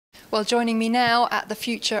Well, joining me now at the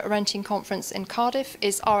Future Renting Conference in Cardiff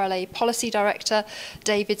is RLA Policy Director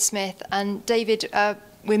David Smith. And David,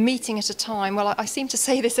 we're meeting at a time, well, I seem to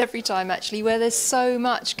say this every time actually, where there's so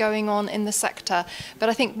much going on in the sector. But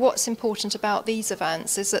I think what's important about these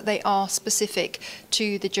events is that they are specific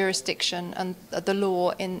to the jurisdiction and the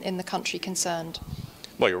law in the country concerned.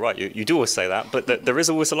 Well, you're right. You do always say that, but there is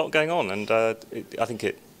always a lot going on, and I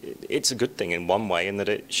think it's a good thing in one way in that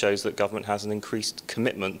it shows that government has an increased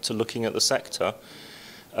commitment to looking at the sector.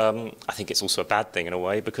 I think it's also a bad thing in a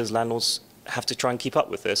way because landlords have to try and keep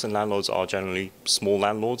up with this, and landlords are generally small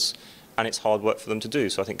landlords, and it's hard work for them to do.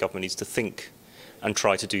 So I think government needs to think and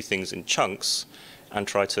try to do things in chunks and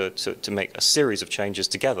try to make a series of changes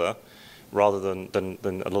together, rather than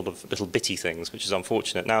a lot of little bitty things, which is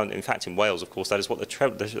unfortunate. Now, in fact, in Wales, of course, that is what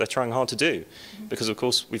they're trying hard to do, because, of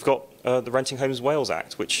course, we've got the Renting Homes Wales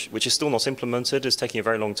Act, which is still not implemented, is taking a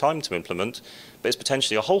very long time to implement, but it's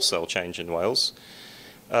potentially a wholesale change in Wales,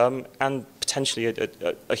 and potentially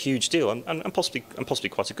a huge deal, and possibly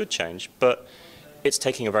quite a good change. But it's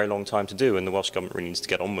taking a very long time to do, and the Welsh Government really needs to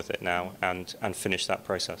get on with it now and finish that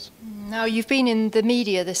process. Now, you've been in the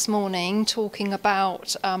media this morning talking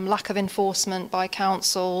about lack of enforcement by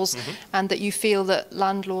councils, and that you feel that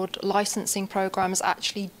landlord licensing programmes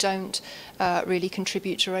actually don't really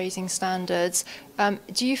contribute to raising standards.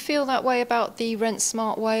 Do you feel that way about the Rent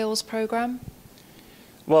Smart Wales programme?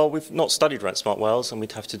 Well, we've not studied Rent Smart Wales, and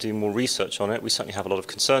we'd have to do more research on it. We certainly have a lot of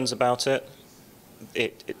concerns about it.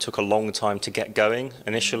 It took a long time to get going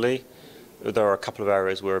initially. There are a couple of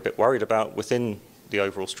areas we're a bit worried about within the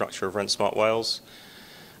overall structure of Rent Smart Wales.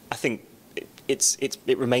 I think it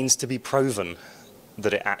remains to be proven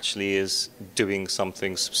that it actually is doing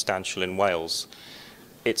something substantial in Wales.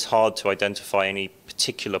 It's hard to identify any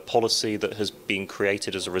particular policy that has been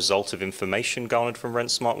created as a result of information garnered from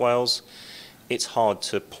Rent Smart Wales. It's hard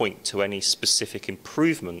to point to any specific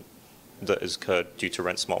improvement that has occurred due to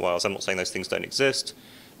Rent Smart Wales. I'm not saying those things don't exist,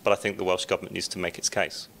 but I think the Welsh Government needs to make its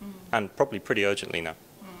case, and probably pretty urgently now.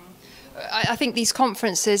 I think these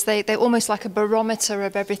conferences, they're almost like a barometer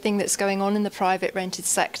of everything that's going on in the private rented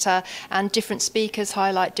sector, and different speakers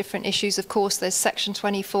highlight different issues. Of course, there's Section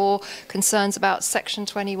 24, concerns about Section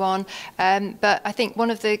 21, but I think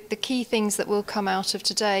one of the key things that will come out of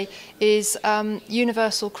today is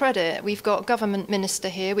universal credit. We've got Government Minister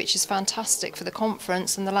here, which is fantastic for the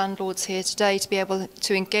conference, and the landlords here today to be able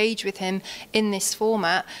to engage with him in this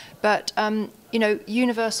format. But you know,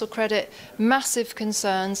 universal credit, massive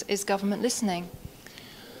concerns. Is government listening?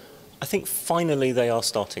 I think finally they are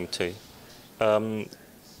starting to.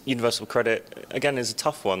 Universal credit, again, is a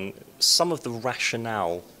tough one. Some of the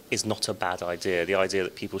rationale is not a bad idea. The idea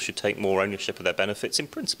that people should take more ownership of their benefits, in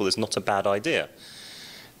principle, is not a bad idea.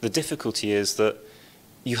 The difficulty is that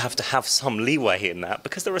you have to have some leeway in that,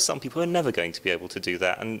 because there are some people who are never going to be able to do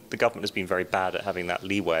that, and the government has been very bad at having that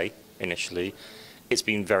leeway initially. It's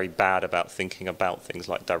been very bad about thinking about things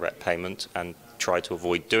like direct payment and try to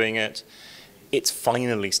avoid doing it. It's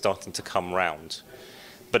finally starting to come round,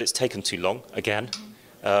 but it's taken too long again.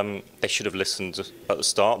 They should have listened at the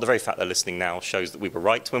start. The very fact they're listening now shows that we were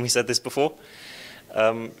right when we said this before.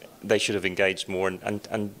 They should have engaged more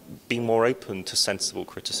and been more open to sensible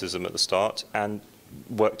criticism at the start and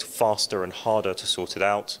worked faster and harder to sort it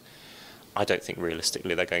out. I don't think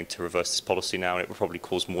realistically they're going to reverse this policy now, and it will probably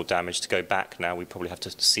cause more damage to go back now. We probably have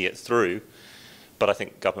to see it through. But I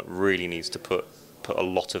think government really needs to put a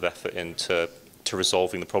lot of effort into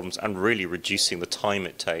resolving the problems and really reducing the time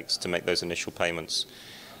it takes to make those initial payments.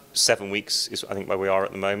 7 weeks is, I think, where we are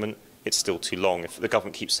at the moment. It's still too long. If the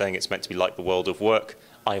government keeps saying it's meant to be like the world of work,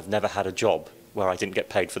 I have never had a job where I didn't get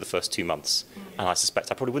paid for the first 2 months. And I suspect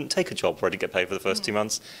I probably wouldn't take a job where I didn't get paid for the first 2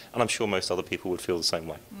 months. And I'm sure most other people would feel the same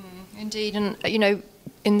way. Indeed, and you know,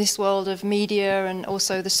 in this world of media and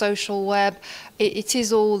also the social web, it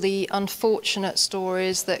is all the unfortunate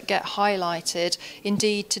stories that get highlighted.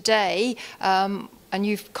 Indeed, today, and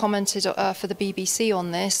you've commented for the BBC on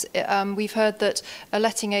this, we've heard that a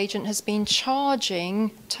letting agent has been charging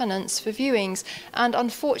tenants for viewings, and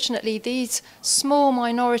unfortunately these small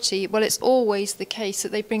minority, well, it's always the case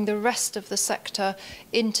that they bring the rest of the sector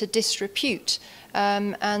into disrepute,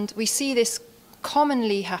 and we see this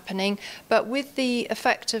commonly happening, but with the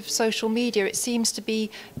effect of social media, it seems to be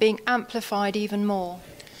being amplified even more.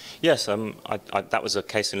 Yes, that was a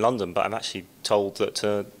case in London, but I'm actually told that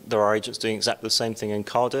there are agents doing exactly the same thing in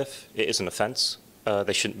Cardiff. It is an offence.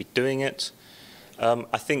 They shouldn't be doing it.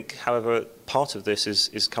 I think, however, part of this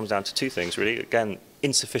comes down to two things, really. Again,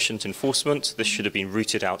 insufficient enforcement. This should have been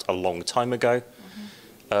rooted out a long time ago.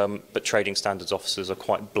 But trading standards officers are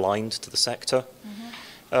quite blind to the sector.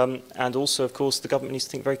 And also, of course, the government needs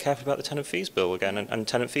to think very carefully about the tenant fees bill again and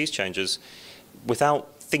tenant fees changes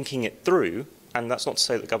without thinking it through. And that's not to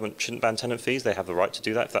say that the government shouldn't ban tenant fees. They have the right to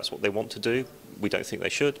do that if that's what they want to do. We don't think they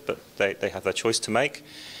should, but they have their choice to make.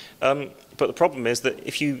 But the problem is that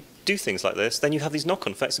if you do things like this, then you have these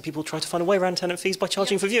knock-on effects and people try to find a way around tenant fees by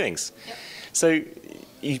charging for viewings. So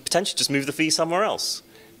you potentially just move the fee somewhere else.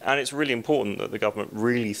 And it's really important that the government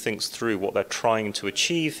really thinks through what they're trying to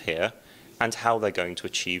achieve here and how they're going to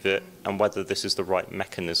achieve it and whether this is the right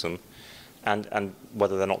mechanism and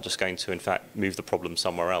whether they're not just going to, in fact, move the problem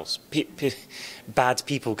somewhere else. Bad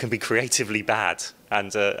people can be creatively bad,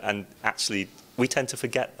 and actually we tend to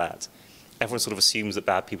forget that. Everyone sort of assumes that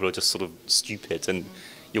bad people are just sort of stupid and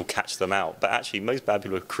you'll catch them out. But actually, most bad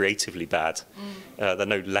people are creatively bad. They're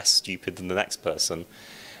no less stupid than the next person,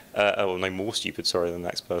 or no more stupid, sorry, than the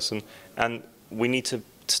next person. And we need to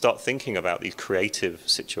start thinking about these creative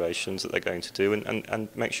situations that they're going to do and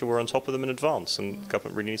make sure we're on top of them in advance. And the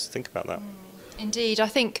government really needs to think about that. Indeed, I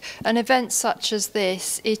think an event such as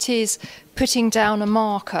this, it is putting down a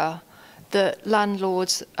marker that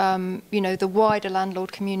landlords, you know, the wider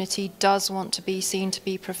landlord community does want to be seen to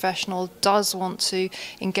be professional, does want to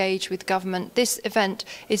engage with government. This event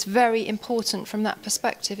is very important from that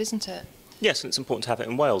perspective, isn't it? Yes, and it's important to have it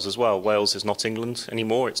in Wales as well. Wales is not England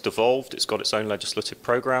anymore. It's devolved. It's got its own legislative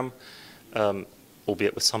programme,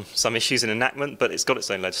 albeit with some issues in enactment, but it's got its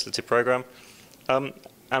own legislative programme.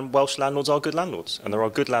 And Welsh landlords are good landlords, and there are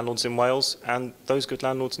good landlords in Wales, and those good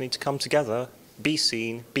landlords need to come together, be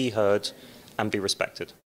seen, be heard, and be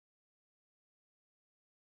respected.